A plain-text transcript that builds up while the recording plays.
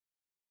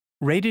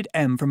Rated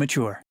M for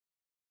mature.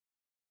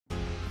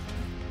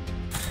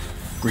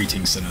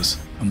 Greetings, sinners,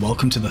 and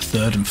welcome to the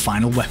third and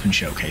final weapon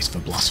showcase for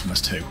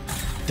Blasphemous 2,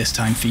 this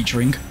time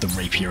featuring the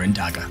Rapier and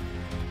Dagger.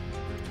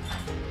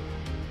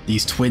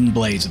 These twin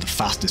blades are the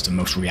fastest and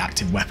most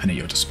reactive weapon at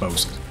your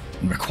disposal,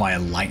 and require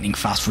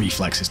lightning-fast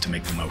reflexes to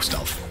make the most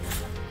of.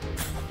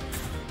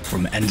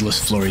 From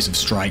endless flurries of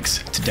strikes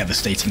to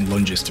devastating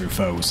lunges through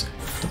foes,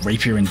 the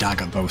Rapier and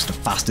Dagger boast the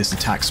fastest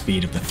attack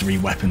speed of the three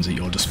weapons at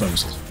your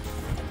disposal.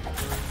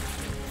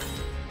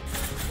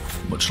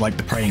 Much like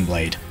the Praying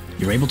Blade,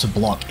 you're able to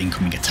block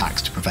incoming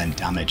attacks to prevent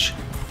damage.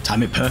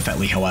 Time it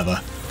perfectly, however,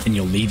 and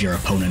you'll leave your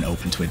opponent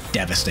open to a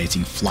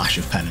devastating flash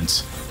of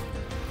penance.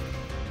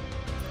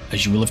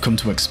 As you will have come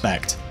to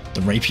expect,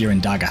 the Rapier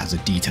and Dagger has a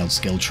detailed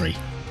skill tree,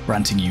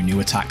 granting you new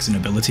attacks and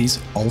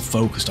abilities, all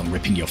focused on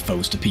ripping your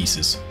foes to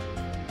pieces.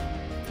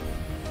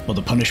 But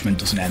the punishment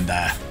doesn't end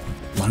there.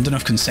 Land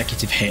enough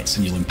consecutive hits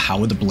and you'll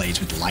empower the blades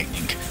with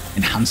lightning,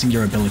 enhancing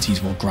your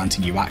abilities while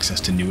granting you access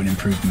to new and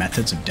improved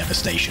methods of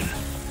devastation.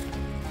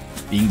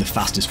 Being the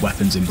fastest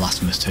weapons in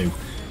Blasphemous 2,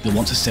 you'll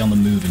want to stay on the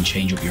move and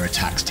change up your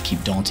attacks to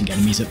keep daunting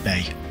enemies at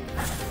bay.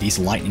 These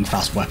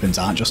lightning-fast weapons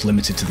aren't just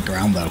limited to the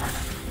ground though.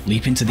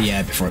 Leap into the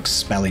air before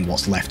expelling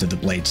what's left of the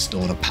blade's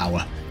stored up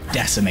power,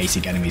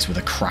 decimating enemies with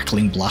a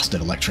crackling blast of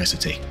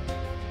electricity.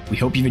 We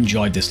hope you've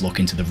enjoyed this look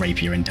into the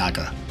Rapier and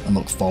Dagger, and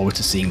look forward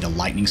to seeing the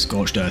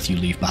lightning-scorched earth you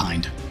leave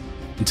behind.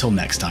 Until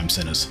next time,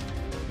 sinners.